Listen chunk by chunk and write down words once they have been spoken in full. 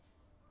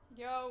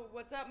Yo,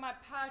 what's up, my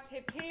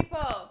party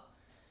people?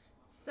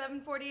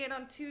 7:48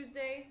 on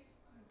Tuesday.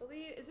 I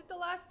believe, is it the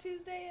last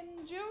Tuesday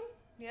in June?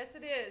 Yes,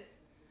 it is.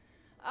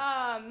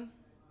 Um,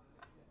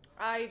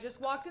 I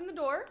just walked in the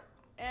door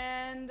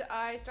and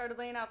I started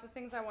laying out the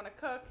things I want to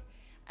cook,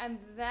 and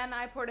then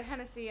I poured a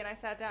Hennessy and I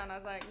sat down. I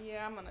was like,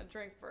 yeah, I'm gonna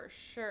drink for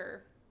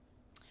sure.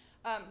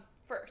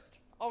 First,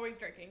 always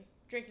drinking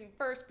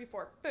first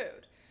before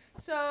food.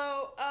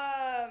 So,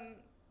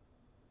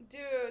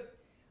 dude,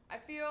 I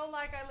feel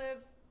like I live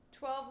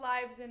 12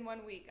 lives in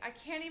 1 week. I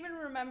can't even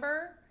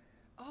remember.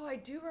 Oh, I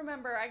do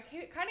remember. I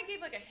kind of gave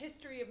like a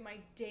history of my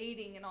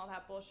dating and all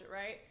that bullshit,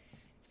 right?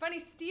 It's funny,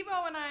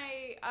 Steve-O and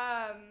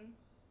I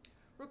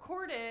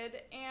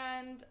recorded,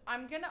 and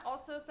I'm going to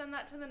also send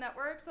that to the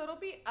network. So it'll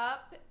be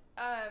up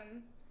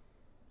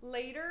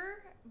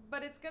later,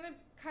 but it's going to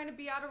kind of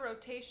be out of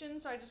rotation.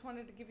 So I just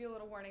wanted to give you a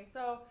little warning.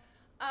 So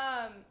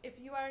if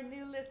you are a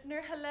new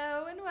listener,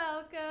 hello and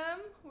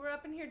welcome. We're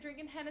up in here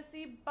drinking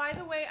Hennessy. By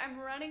the way, I'm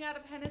running out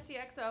of Hennessy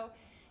XO,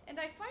 and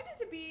I find it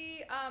to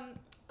be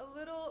a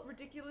little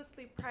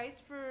ridiculously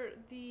priced for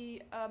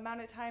the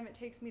amount of time it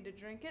takes me to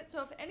drink it.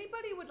 So if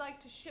anybody would like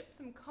to ship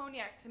some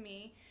cognac to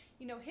me,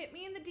 hit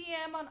me in the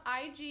DM on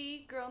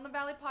IG, Girl in the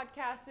Valley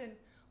Podcast, and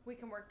we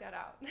can work that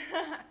out.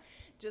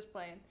 Just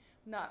playing.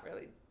 Not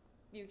really.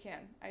 You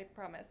can, I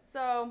promise.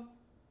 So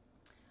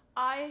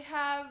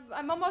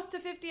I'm almost to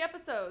 50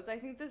 episodes. I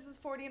think this is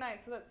 49,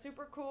 so that's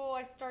super cool.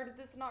 I started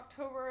this in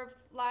October of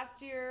last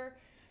year.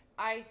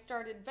 I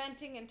started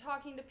venting and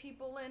talking to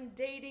people and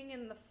dating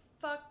and the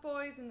fuck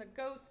boys and the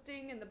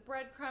ghosting and the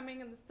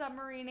breadcrumbing and the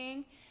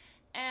submarining.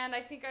 And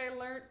I think I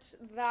learned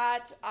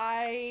that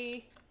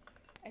I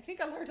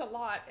think I learned a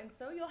lot, and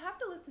so you'll have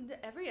to listen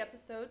to every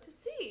episode to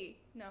see.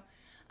 No.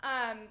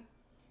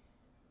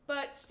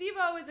 But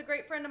Steve-O is a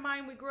great friend of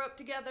mine. We grew up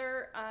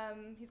together.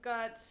 He's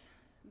got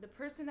the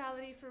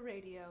personality for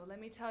radio, let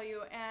me tell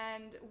you.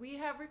 And we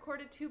have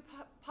recorded two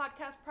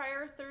podcasts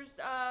prior.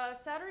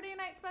 Saturday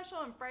night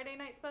special and Friday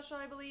night special,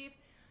 I believe.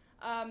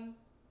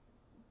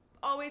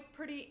 Always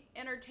pretty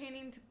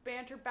entertaining to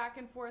banter back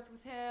and forth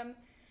with him.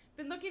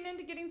 Been looking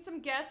into getting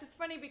some guests. It's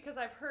funny because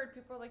I've heard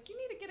people are like, you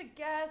need to get a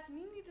guest and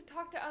you need to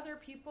talk to other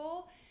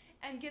people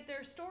and get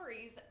their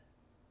stories.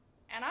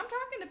 And I'm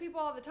talking to people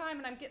all the time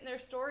and I'm getting their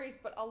stories,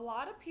 but a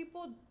lot of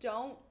people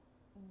don't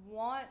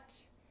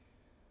want...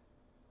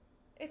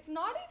 It's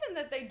not even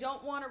that they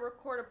don't want to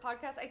record a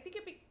podcast. I think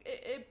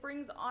it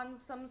brings on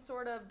some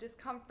sort of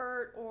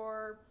discomfort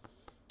or,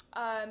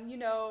 I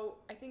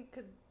think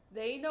because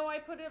they know I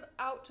put it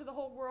out to the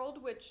whole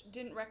world, which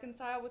didn't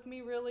reconcile with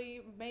me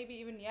really, maybe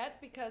even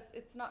yet, because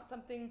it's not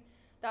something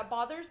that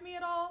bothers me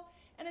at all.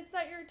 And it's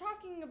that you're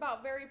talking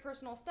about very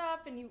personal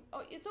stuff, and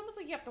it's almost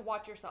like you have to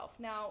watch yourself.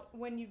 Now,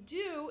 when you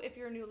do, if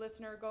you're a new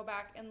listener, go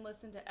back and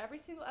listen to every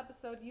single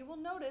episode, you will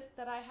notice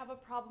that I have a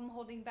problem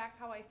holding back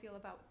how I feel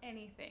about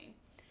anything.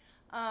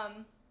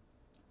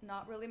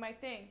 Not really my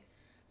thing.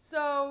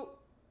 So,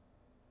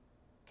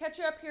 catch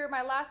you up here.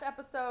 My last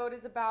episode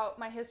is about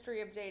my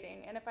history of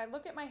dating. And if I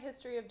look at my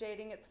history of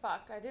dating, it's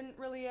fucked. I didn't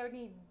really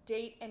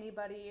date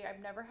anybody. I've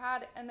never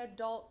had an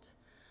adult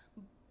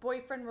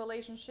boyfriend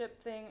relationship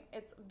thing.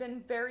 It's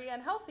been very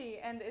unhealthy,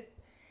 and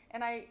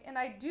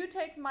I do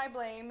take my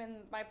blame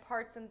and my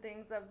parts and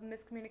things of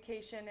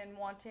miscommunication and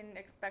wanting,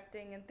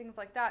 expecting, and things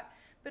like that.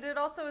 But it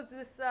also is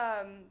this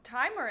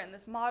time we're in,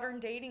 this modern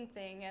dating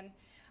thing, and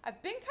I've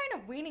been kind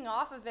of weaning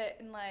off of it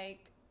and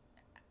like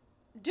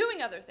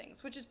doing other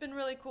things, which has been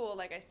really cool.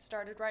 Like I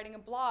started writing a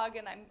blog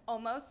and I'm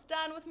almost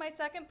done with my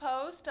second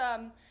post.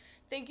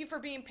 Thank you for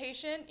being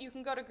patient. You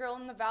can go to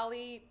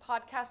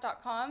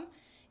girlinthevalleypodcast.com.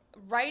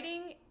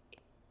 Writing,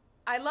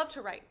 I love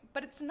to write,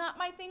 but it's not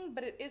my thing,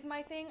 but it is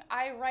my thing.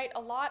 I write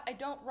a lot. I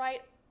don't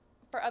write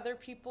for other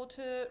people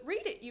to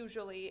read it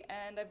usually,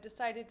 and I've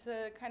decided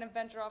to kind of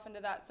venture off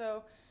into that.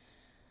 So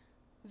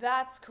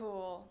that's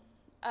cool.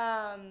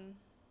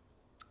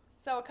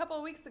 So a couple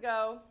of weeks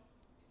ago,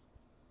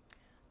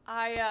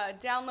 I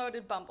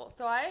downloaded Bumble.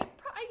 So I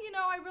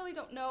really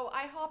don't know.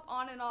 I hop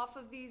on and off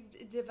of these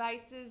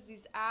devices,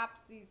 these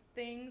apps, these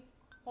things.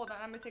 Hold on,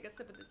 I'm going to take a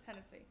sip of this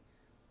Hennessy.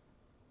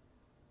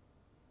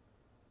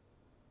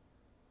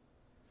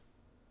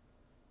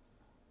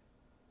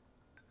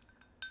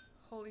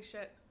 Holy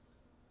shit.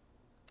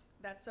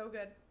 That's so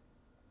good.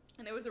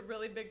 And it was a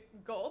really big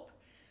gulp.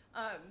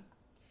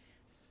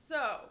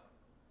 So,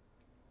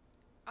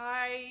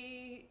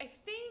 I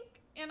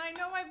think, and I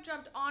know I've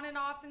jumped on and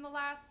off in the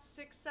last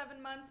 6-7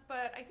 months,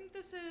 but I think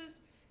it's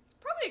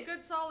probably a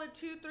good solid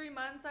 2-3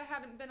 months I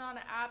hadn't been on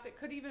an app. It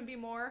could even be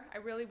more. I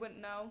really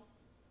wouldn't know.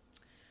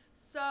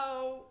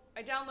 So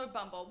I download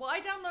Bumble. Well, I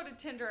downloaded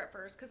Tinder at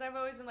first because I've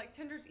always been like,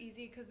 Tinder's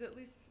easy because at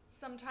least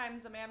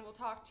sometimes a man will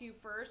talk to you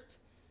first,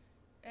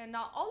 and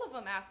not all of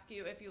them ask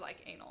you if you like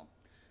anal.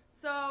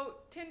 So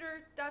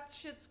Tinder, that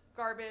shit's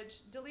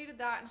garbage. Deleted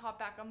that and hopped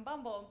back on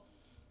Bumble.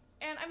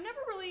 And I've never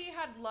really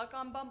had luck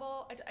on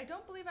Bumble. I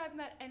don't believe I've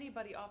met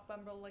anybody off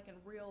Bumble like in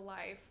real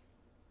life.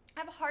 I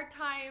have a hard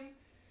time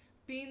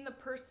being the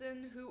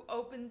person who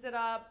opens it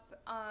up.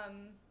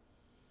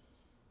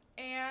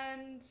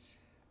 And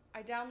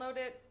I download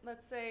it,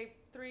 let's say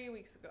 3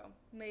 weeks ago,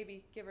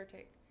 maybe, give or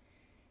take.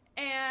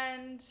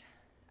 And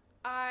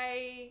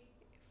I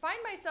find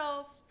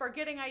myself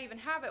forgetting I even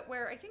have it,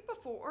 where I think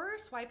before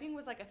swiping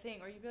was like a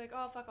thing, or you'd be like,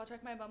 oh fuck, I'll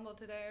check my Bumble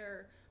today,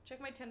 or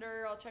check my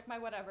Tinder, I'll check my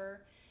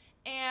whatever.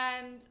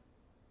 And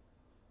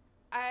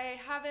I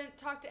haven't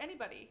talked to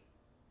anybody.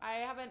 I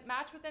haven't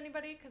matched with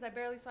anybody because I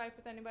barely swipe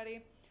with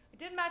anybody. I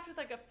did match with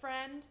like a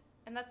friend,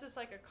 and that's just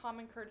like a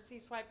common courtesy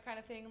swipe kind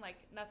of thing, like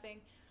nothing.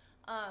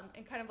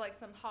 And kind of like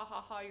some ha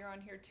ha ha, you're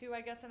on here too,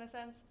 I guess, in a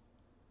sense.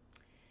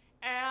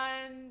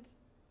 And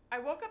I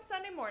woke up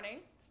Sunday morning,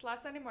 this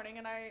last Sunday morning,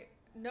 and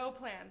no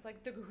plans,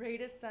 like the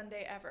greatest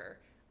Sunday ever.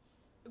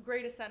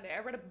 Greatest Sunday. I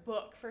read a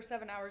book for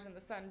 7 hours in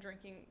the sun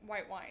drinking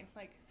white wine.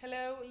 Like,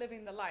 hello,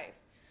 living the life.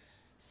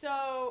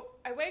 So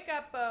I wake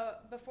up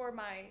before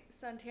my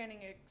sun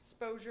tanning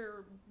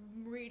exposure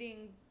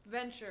reading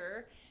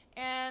venture,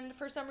 and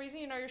for some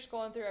reason, you're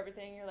scrolling through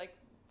everything. You're like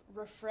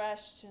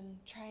refreshed and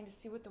trying to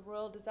see what the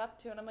world is up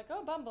to. And I'm like,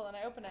 oh, Bumble. And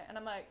I open it, and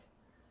I'm like,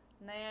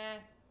 nah,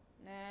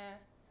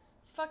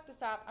 fuck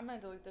this app. I'm going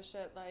to delete this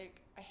shit.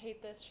 Like, I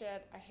hate this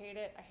shit. I hate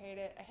it.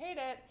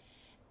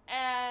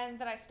 And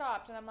then I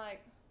stopped, and I'm like,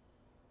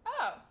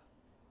 oh,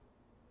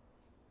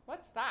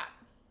 what's that?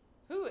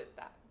 Who is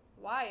that?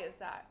 Why is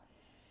that?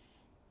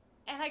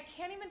 And I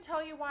can't even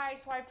tell you why I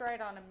swiped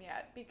right on him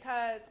yet,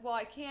 because, well,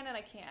 I can and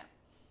I can't.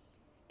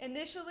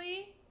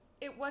 Initially,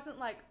 it wasn't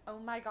like, oh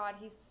my god,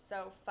 he's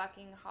so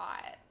fucking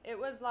hot. It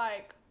was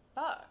like,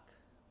 fuck,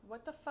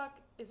 what the fuck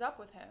is up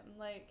with him?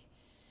 Like,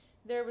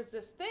 there was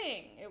this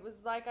thing. It was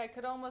like I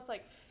could almost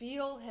like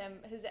feel him,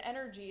 his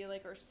energy,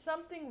 like, or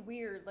something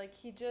weird. Like,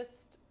 he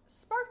just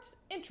sparked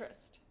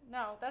interest.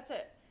 No, that's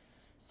it.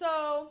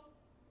 So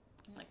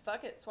I'm like,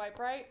 fuck it, swipe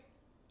right,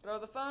 throw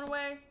the phone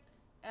away,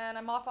 and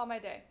I'm off on my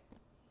day.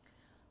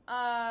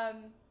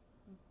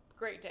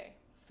 Great day.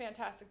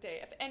 Fantastic day.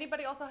 If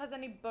anybody also has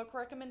any book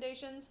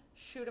recommendations,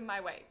 shoot them my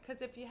way.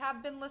 Because if you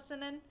have been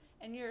listening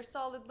and you're a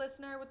solid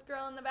listener with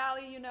Girl in the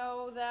Valley, you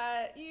know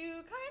that you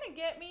kind of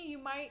get me. You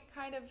might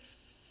kind of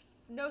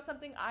know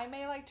something I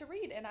may like to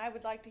read, and I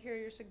would like to hear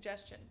your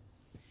suggestion.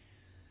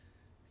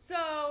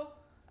 So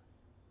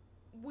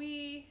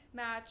we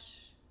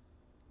match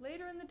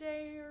later in the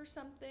day or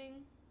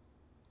something.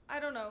 I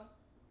don't know.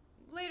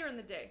 Later in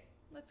the day.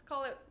 Let's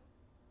call it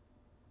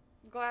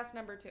glass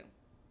number 2.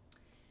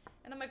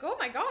 And I'm like, oh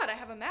my god, I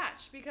have a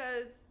match,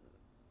 because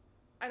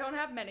I don't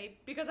have many,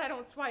 because I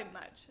don't swipe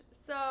much.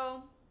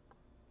 So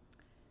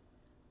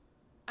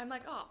I'm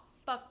like, oh,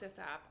 fuck this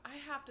app. I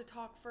have to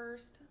talk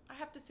first. I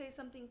have to say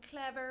something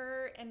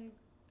clever, and,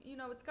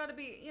 it's got to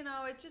be,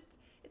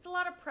 it's a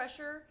lot of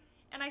pressure.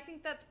 And I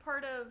think that's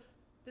part of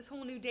this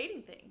whole new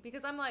dating thing,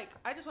 because I'm like,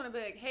 I just want to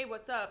be like, hey,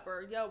 what's up?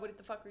 Or, yo, what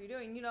the fuck are you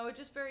doing? It's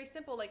just very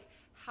simple. Like,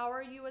 how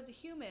are you as a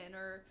human?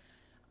 Or,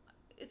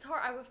 it's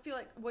hard. I would feel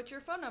like, what's your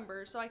phone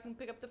number? So I can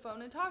pick up the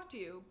phone and talk to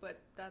you.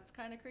 But that's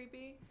kind of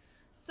creepy.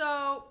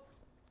 So,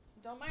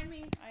 don't mind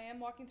me. I am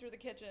walking through the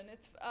kitchen.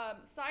 It's,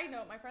 side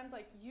note, my friend's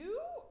like,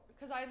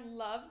 because I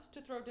love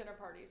to throw dinner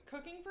parties.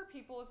 Cooking for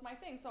people is my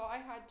thing. So I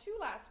had 2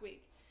 last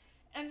week.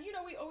 And,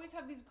 we always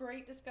have these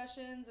great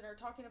discussions and are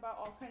talking about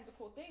all kinds of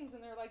cool things.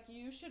 And they're like,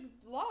 you should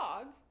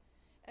vlog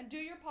and do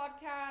your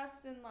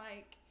podcast and,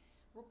 like,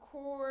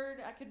 record.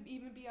 I could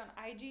even be on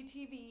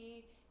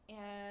IGTV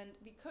and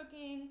be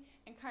cooking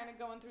and kind of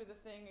going through the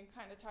thing and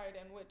kind of tie it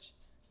in, which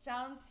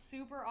sounds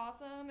super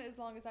awesome as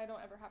long as I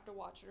don't ever have to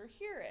watch it or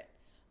hear it.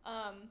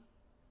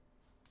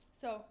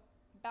 So,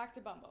 back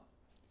to Bumble.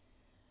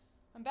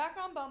 I'm back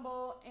on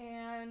Bumble,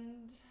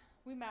 and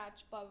we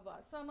match, blah, blah, blah.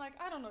 So I'm like,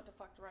 I don't know what the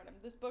fuck to write him.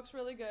 This book's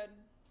really good.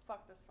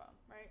 Fuck this phone,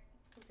 right?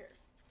 Who cares?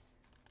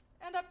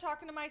 End up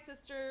talking to my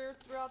sister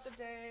throughout the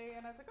day,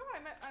 and I was like, oh,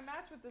 I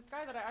matched with this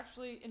guy that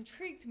actually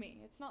intrigued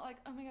me. It's not like,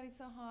 oh my god, he's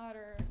so hot,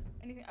 or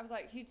anything. I was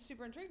like, he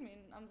super intrigued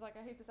me, and I was like,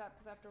 I hate this app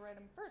because I have to write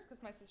him first,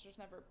 because my sister's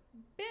never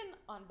been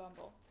on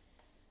Bumble.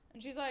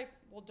 And she's like,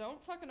 well,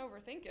 don't fucking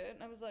overthink it.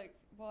 And I was like,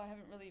 well, I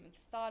haven't really even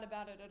thought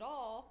about it at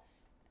all.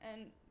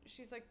 And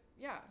she's like,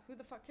 yeah, who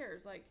the fuck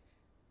cares? Like,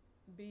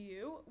 be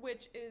you,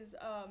 which is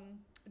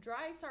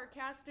dry,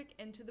 sarcastic,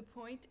 and to the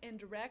point, and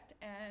direct,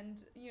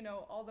 and,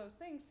 all those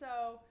things.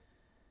 So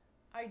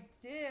I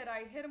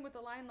hit him with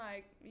a line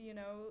like, and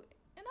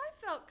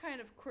I felt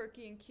kind of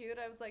quirky and cute.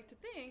 I was like, to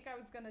think I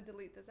was going to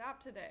delete this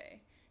app today.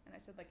 And I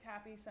said, like,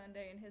 happy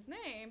Sunday in his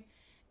name.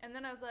 And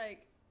then I was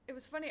like, it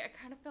was funny. I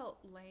kind of felt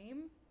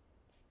lame,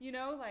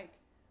 like,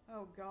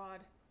 oh God,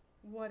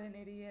 what an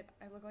idiot.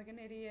 I look like an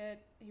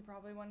idiot. He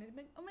probably wanted to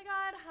be, oh my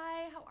God,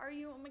 hi, how are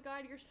you? Oh my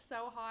God, you're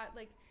so hot.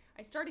 Like,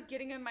 I started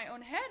getting in my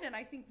own head, and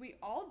I think we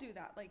all do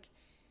that. Like,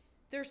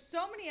 there's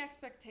so many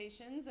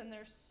expectations, and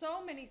there's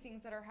so many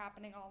things that are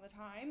happening all the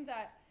time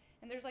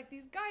and there's like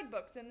these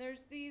guidebooks, and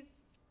there's these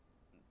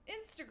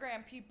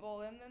Instagram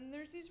people, and then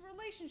there's these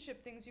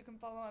relationship things you can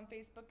follow on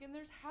Facebook, and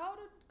there's how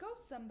to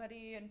ghost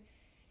somebody,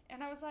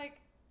 and I was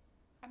like,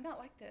 I'm not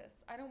like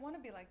this. I don't want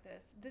to be like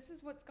this. This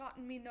is what's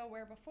gotten me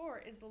nowhere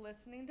before, is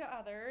listening to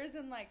others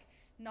and like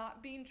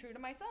not being true to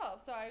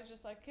myself. So I was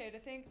just like, okay, to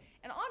think.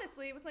 And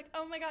honestly, it was like,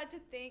 oh my God, to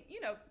think,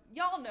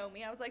 y'all know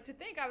me. I was like, to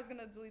think I was going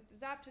to delete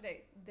this app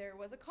today. There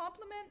was a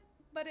compliment,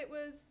 but it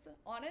was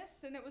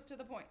honest and it was to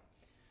the point.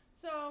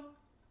 So,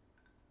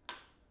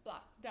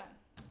 blah, done.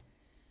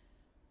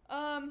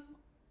 Oh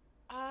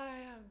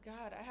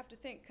God, I have to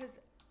think, because,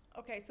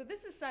 okay, so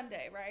this is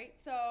Sunday, right?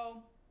 So,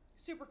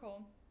 super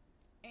cool.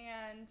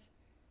 And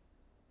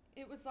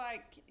it was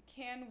like,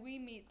 can we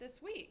meet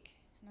this week?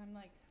 And I'm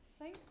like,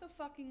 thank the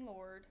fucking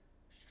Lord,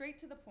 straight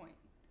to the point.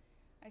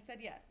 I said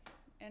yes,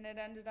 and it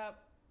ended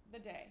up the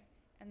day.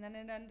 And then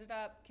it ended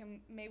up,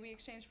 may we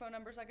exchange phone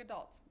numbers like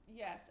adults?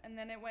 Yes. And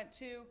then it went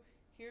to,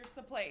 here's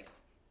the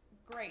place.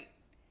 Great.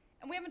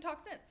 And we haven't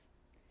talked since.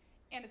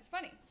 And it's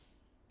funny,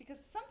 because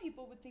some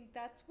people would think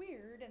that's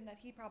weird and that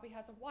he probably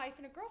has a wife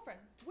and a girlfriend,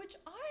 which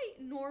I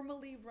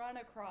normally run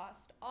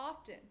across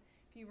often.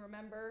 If you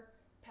remember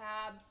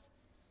Pabs,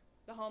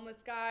 the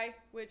homeless guy,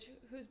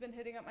 who's been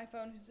hitting up my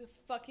phone, who's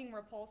fucking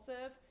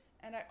repulsive.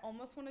 And I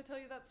almost want to tell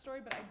you that story,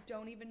 but I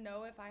don't even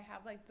know if I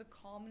have like the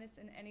calmness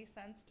in any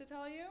sense to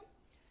tell you.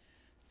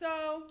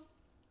 So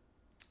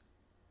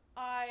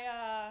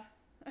I'm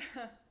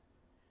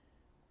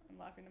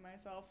laughing to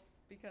myself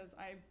because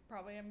I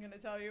probably am going to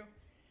tell you.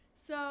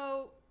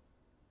 So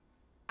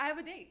I have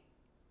a date,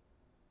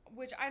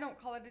 which I don't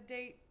call it a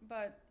date,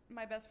 but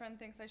my best friend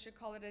thinks I should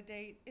call it a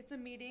date. It's a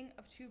meeting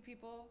of two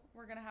people.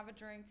 We're going to have a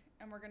drink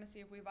and we're going to see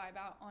if we vibe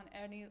out on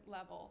any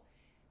level.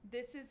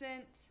 This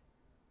isn't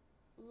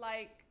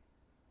like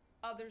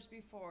others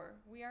before.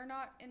 We are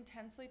not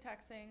intensely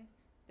texting.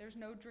 There's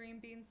no dream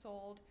being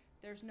sold.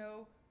 There's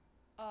no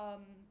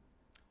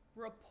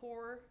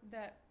rapport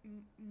that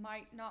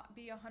might not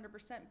be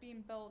 100%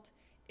 being built.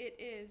 It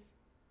is,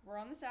 we're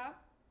on this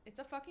app. It's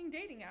a fucking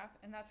dating app,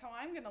 and that's how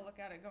I'm going to look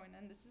at it going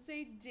in. This is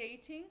a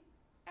dating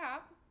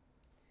app.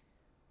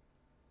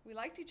 We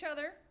liked each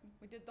other.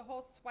 We did the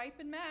whole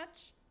swipe and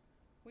match.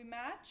 We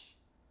match,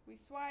 we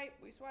swipe,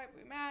 we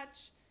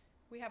match.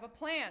 We have a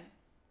plan.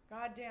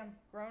 Goddamn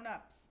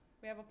grown-ups.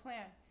 We have a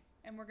plan,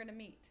 and we're going to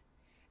meet.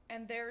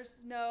 And I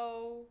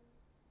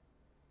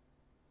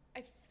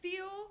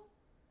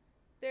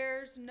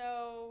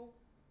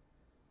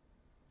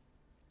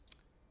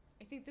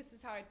think this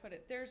is how I'd put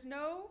it. There's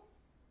no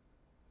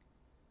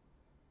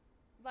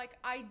like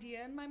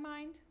idea in my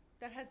mind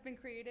that has been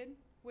created,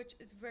 which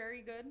is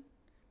very good,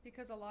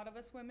 because a lot of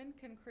us women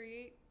can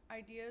create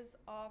ideas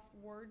off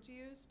words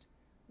used,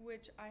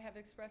 which I have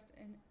expressed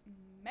in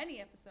many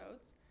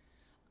episodes.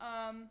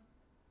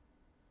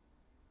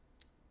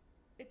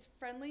 It's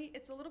friendly.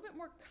 It's a little bit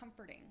more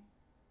comforting.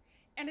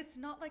 And it's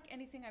not like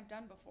anything I've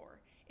done before.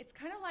 It's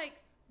kind of like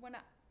when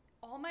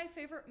all my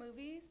favorite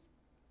movies,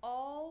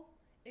 all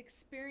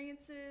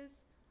experiences,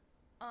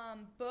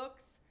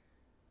 books,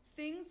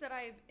 things that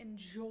I've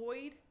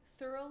enjoyed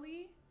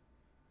thoroughly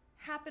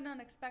happen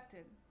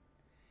unexpected.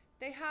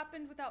 They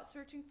happened without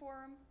searching for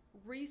them,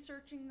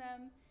 researching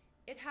them.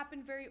 It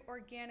happened very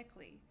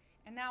organically.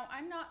 And now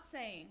I'm not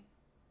saying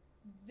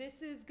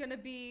this is going to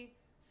be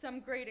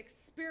some great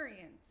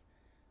experience,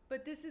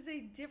 but this is a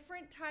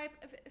different type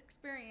of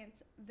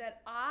experience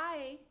that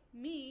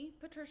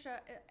Patricia,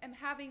 am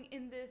having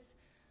in this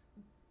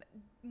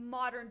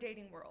modern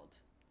dating world.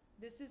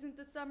 This isn't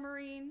the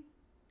submarine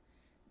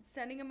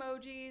sending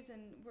emojis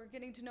and we're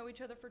getting to know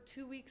each other for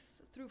 2 weeks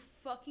through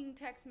fucking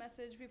text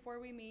message before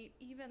we meet,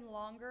 even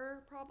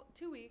longer, probably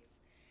 2 weeks.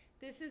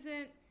 This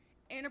isn't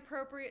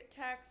inappropriate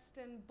text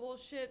and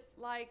bullshit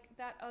like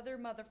that other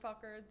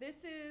motherfucker.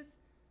 This is,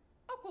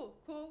 oh,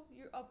 cool.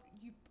 You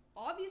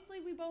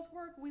obviously we both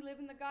work. We live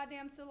in the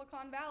goddamn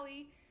Silicon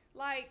Valley.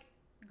 Like,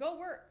 go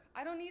work.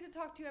 I don't need to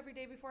talk to you every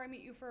day before I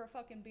meet you for a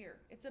fucking beer.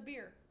 It's a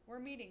beer. We're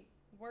meeting.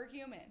 We're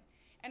human.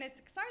 And it's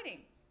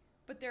exciting.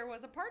 But there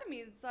was a part of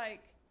me that's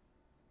like,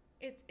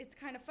 it's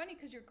kind of funny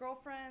because your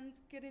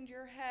girlfriends get into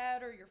your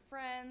head, or your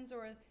friends,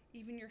 or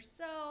even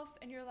yourself,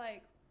 and you're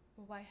like,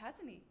 well, why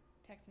hasn't he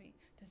texted me?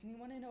 Doesn't he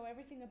want to know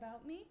everything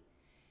about me?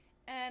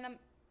 And I'm,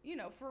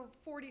 for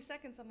 40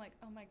 seconds, I'm like,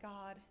 oh my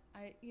God,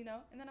 and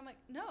then I'm like,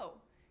 no,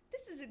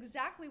 this is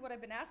exactly what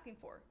I've been asking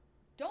for.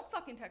 Don't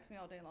fucking text me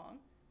all day long.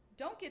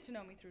 Don't get to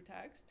know me through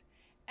text.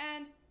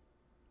 And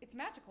it's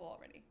magical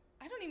already.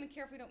 I don't even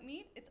care if we don't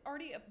meet. It's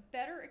already a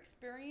better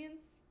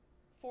experience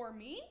for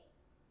me,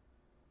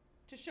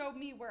 to show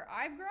me where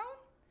I've grown,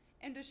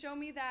 and to show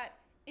me that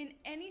in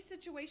any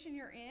situation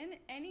you're in,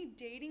 any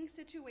dating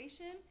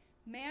situation,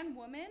 man,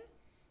 woman,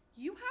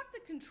 you have the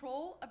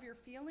control of your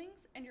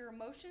feelings and your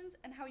emotions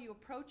and how you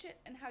approach it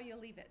and how you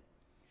leave it.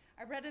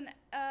 I read an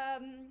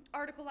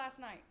article last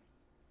night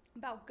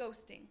about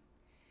ghosting.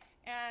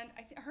 And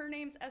her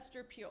name's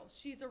Esther Peel.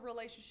 She's a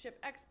relationship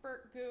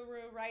expert,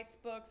 guru, writes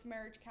books,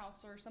 marriage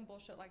counselor, some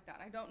bullshit like that.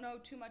 I don't know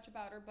too much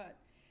about her, but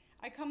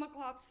I come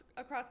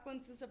across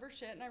glimpses of her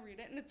shit and I read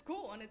it, and it's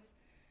cool, and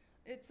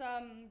it's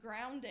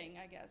grounding,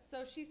 I guess.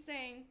 So she's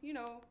saying,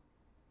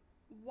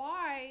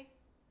 why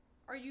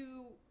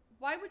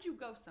would you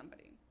ghost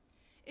somebody?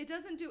 it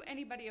doesn't do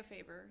anybody a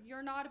favor.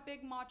 You're not a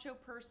big macho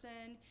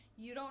person.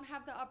 You don't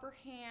have the upper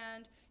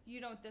hand. You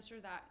don't this or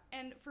that.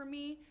 And for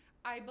me,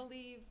 I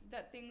believe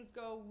that things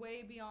go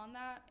way beyond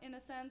that in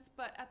a sense.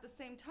 But at the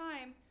same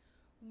time,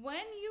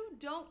 when you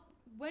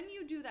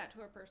do that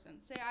to a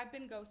person, say I've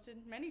been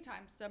ghosted many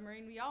times,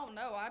 Submarine, we all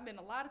know I've been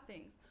a lot of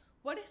things.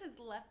 What it has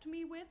left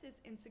me with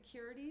is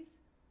insecurities,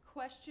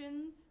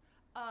 questions,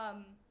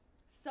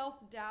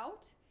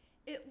 self-doubt.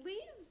 It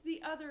leaves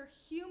the other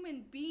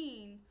human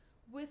being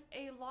with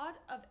a lot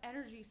of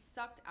energy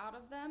sucked out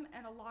of them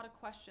and a lot of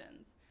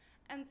questions.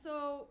 And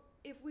so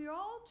if we're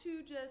all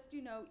to just,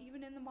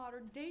 even in the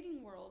modern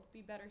dating world,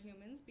 be better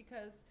humans,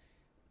 because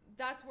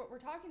that's what we're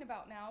talking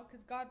about now,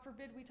 because God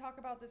forbid we talk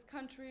about this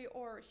country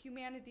or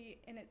humanity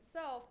in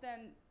itself,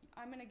 then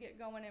I'm going to get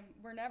going and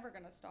we're never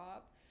going to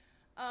stop.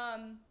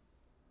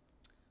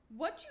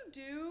 What you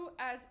do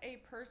as a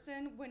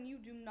person when you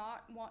do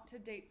not want to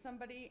date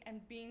somebody,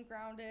 and being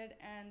grounded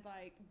and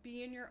like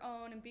be in your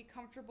own and be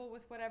comfortable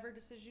with whatever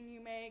decision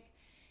you make.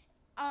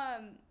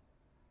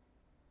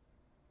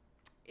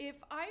 If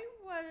I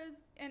was,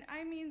 and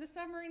I mean the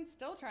Submarine's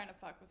still trying to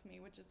fuck with me,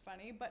 which is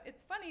funny, but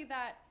it's funny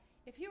that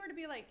if he were to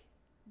be like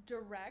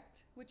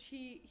direct, which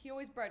he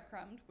always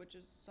breadcrumbed, which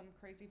is some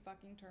crazy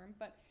fucking term,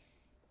 but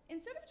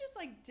instead of just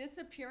like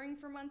disappearing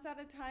for months at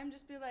a time,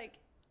 just be like,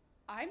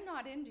 I'm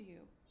not into you.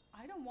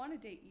 I don't want to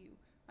date you.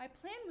 My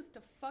plan was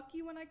to fuck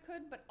you when I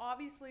could, but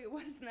obviously it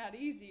wasn't that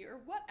easy,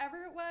 or whatever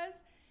it was.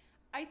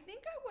 I think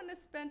I wouldn't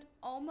have spent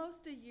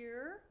almost a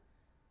year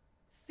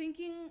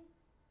thinking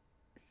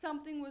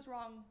something was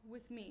wrong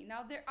with me.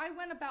 Now, I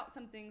went about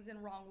some things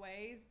in wrong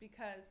ways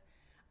because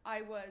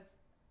I was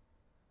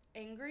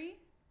angry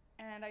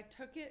and I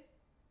took it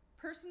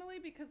personally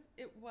because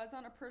it was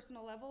on a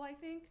personal level, I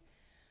think.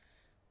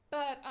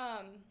 But,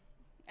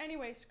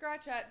 anyway,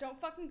 scratch that. Don't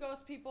fucking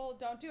ghost people.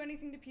 Don't do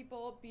anything to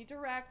people. Be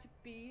direct,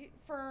 be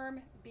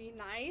firm, be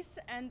nice,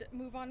 and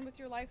move on with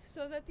your life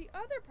so that the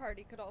other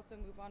party could also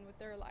move on with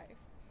their life.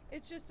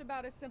 It's just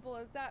about as simple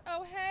as that.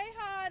 Oh, hey,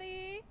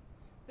 hottie.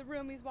 The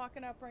roomie's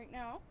walking up right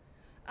now.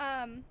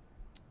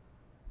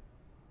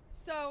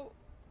 So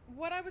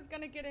what I was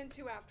going to get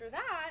into after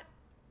that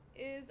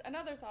is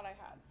another thought I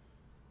had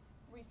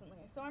recently.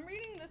 So I'm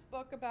reading this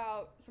book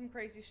about some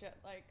crazy shit.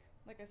 Like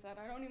I said,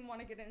 I don't even want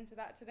to get into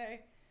that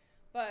today.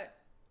 But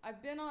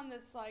I've been on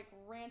this like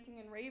ranting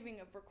and raving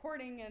of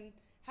recording and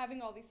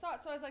having all these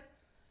thoughts. So I was like,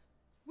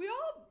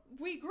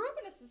 we grew up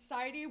in a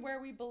society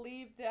where we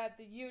believed that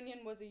the union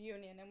was a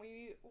union, and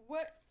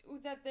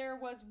that there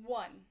was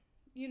one.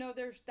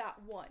 There's that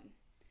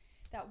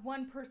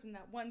one person,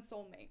 that one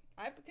soulmate.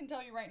 I can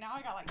tell you right now,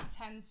 I got like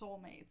 10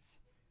 soulmates,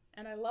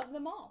 and I love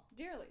them all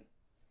dearly.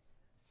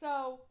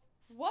 So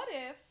what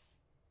if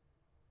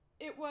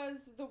it was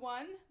the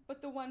one,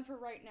 but the one for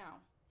right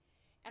now?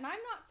 And I'm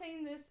not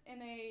saying this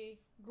in a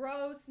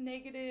gross,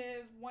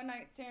 negative,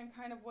 one-night stand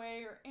kind of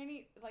way or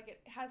any, like it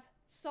has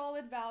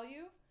solid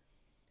value.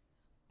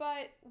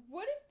 But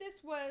what if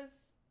this was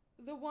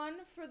the one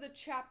for the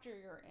chapter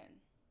you're in?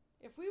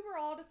 If we were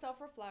all to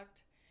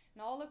self-reflect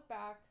and all look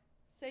back,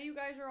 say you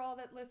guys are all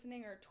that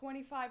listening are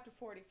 25 to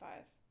 45.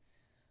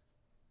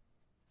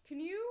 Can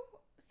you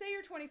say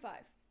you're 25?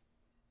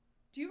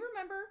 Do you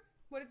remember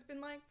what it's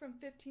been like from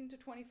 15 to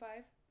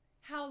 25?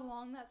 How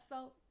long that's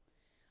felt?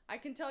 I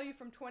can tell you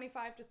from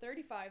 25 to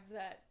 35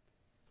 that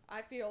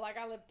I feel like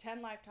I lived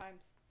 10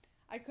 lifetimes.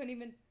 I couldn't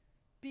even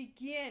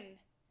begin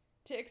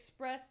to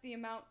express the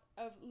amount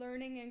of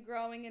learning and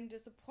growing and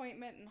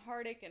disappointment and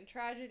heartache and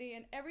tragedy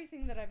and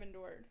everything that I've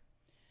endured.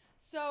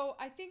 So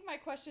I think my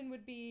question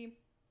would be,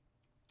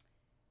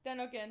 then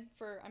again,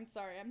 I'm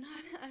sorry,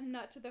 I'm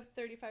not to the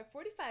 35,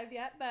 45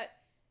 yet, but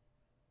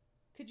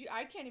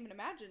I can't even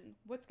imagine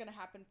what's going to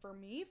happen for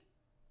me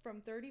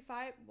from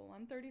 35, well,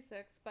 I'm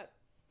 36, but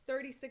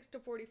 36 to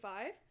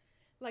 45,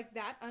 like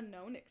that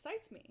unknown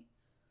excites me.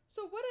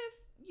 So what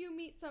if you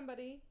meet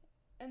somebody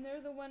and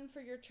they're the one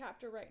for your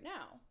chapter right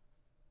now?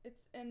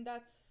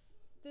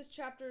 This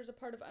chapter is a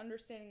part of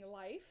understanding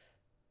life,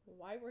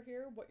 why we're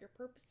here, what your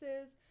purpose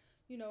is,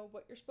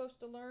 what you're supposed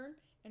to learn,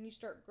 and you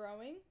start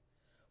growing.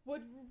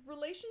 Would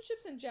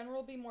relationships in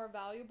general be more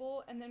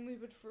valuable, and then we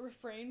would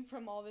refrain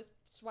from all this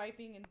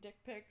swiping and dick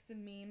pics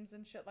and memes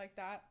and shit like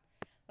that?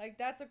 Like,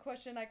 that's a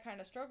question I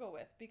kind of struggle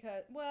with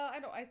because,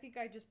 I think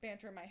I just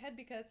banter in my head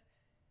because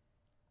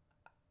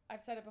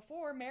I've said it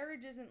before,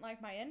 marriage isn't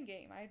like my end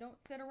game. I don't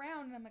sit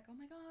around and I'm like, oh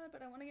my God,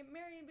 but I want to get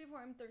married before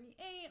I'm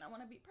 38. I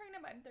want to be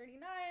pregnant by I'm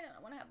 39, and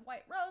I want to have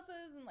white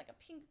roses and like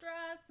a pink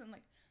dress, and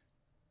like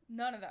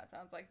none of that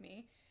sounds like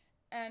me.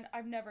 And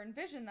I've never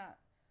envisioned that.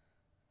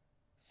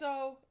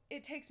 So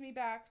it takes me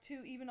back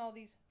to even all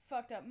these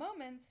fucked up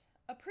moments,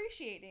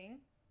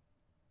 appreciating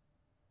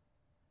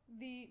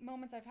the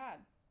moments I've had.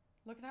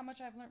 Look at how much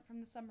I've learned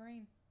from the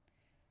Submarine.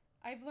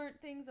 I've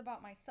learned things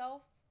about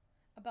myself,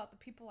 about the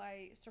people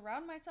I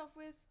surround myself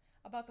with,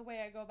 about the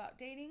way I go about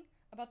dating,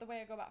 about the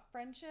way I go about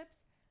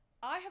friendships.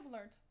 I have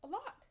learned a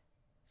lot.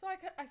 So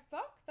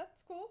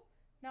that's cool.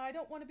 Now I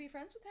don't want to be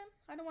friends with him.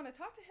 I don't want to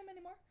talk to him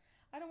anymore.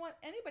 I don't want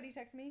anybody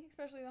texting me,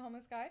 especially the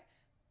homeless guy.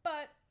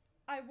 But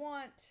I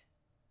want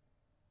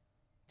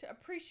to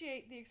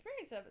appreciate the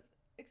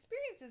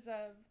experiences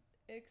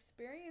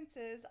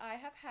I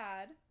have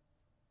had,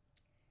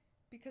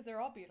 because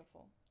they're all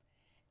beautiful.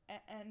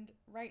 And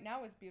right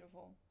now is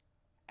beautiful.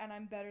 And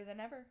I'm better than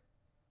ever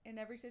in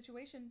every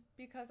situation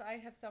because I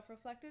have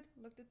self-reflected,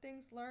 looked at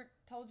things, learned,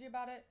 told you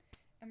about it,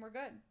 and we're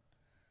good.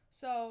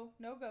 So,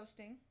 no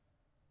ghosting.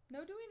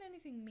 No doing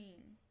anything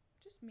mean.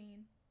 Just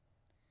mean.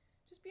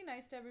 Just be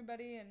nice to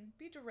everybody and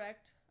be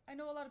direct. I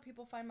know a lot of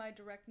people find my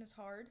directness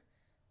hard,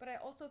 but I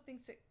also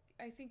think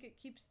it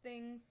keeps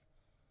things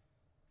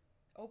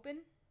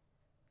open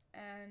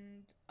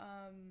and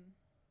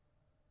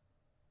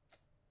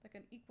like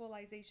an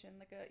equalization,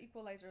 like a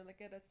equalizer,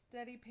 like at a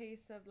steady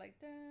pace of like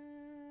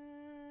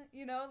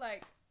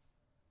like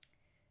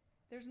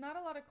there's not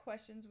a lot of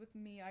questions with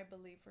me, I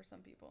believe, for some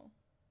people.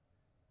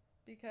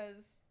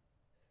 Because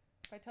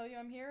if I tell you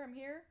I'm here, I'm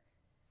here.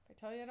 If I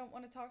tell you I don't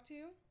want to talk to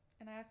you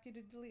and I ask you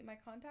to delete my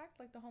contact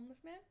like the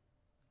homeless man,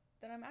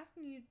 then I'm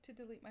asking you to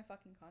delete my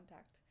fucking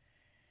contact.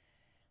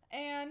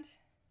 And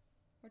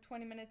we're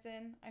 20 minutes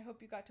in. I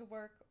hope you got to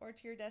work or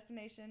to your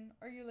destination,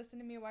 or you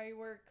listened to me while you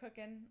were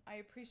cooking. I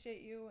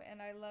appreciate you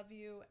and I love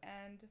you,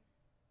 and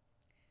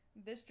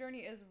this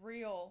journey is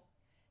real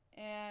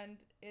and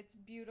it's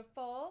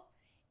beautiful.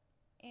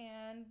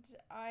 And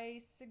I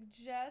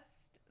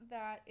suggest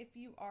that if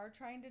you are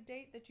trying to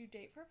date, that you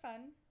date for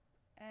fun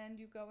and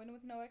you go in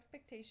with no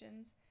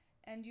expectations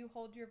and you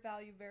hold your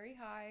value very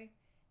high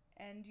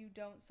and you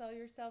don't sell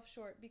yourself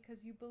short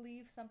because you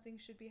believe something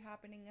should be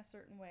happening a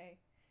certain way.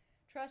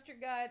 Trust your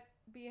gut,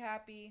 be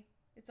happy.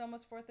 It's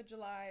almost 4th of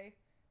July,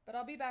 but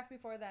I'll be back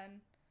before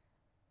then.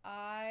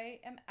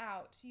 I am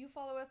out. You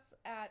follow us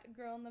at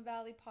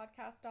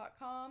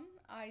girlinthevalleypodcast.com,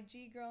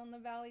 IG Girl in the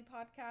Valley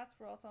Podcast.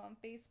 We're also on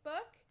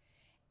Facebook.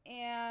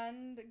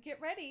 And get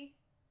ready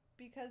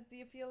because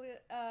the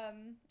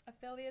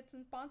affiliates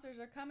and sponsors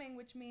are coming,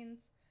 which means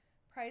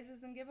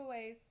prizes and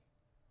giveaways,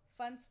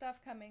 fun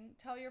stuff coming.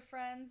 Tell your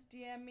friends,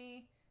 DM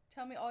me,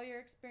 tell me all your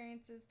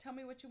experiences, tell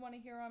me what you want to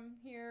hear on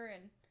here,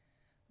 and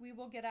we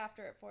will get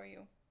after it for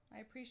you. I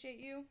appreciate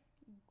you.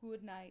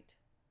 Good night.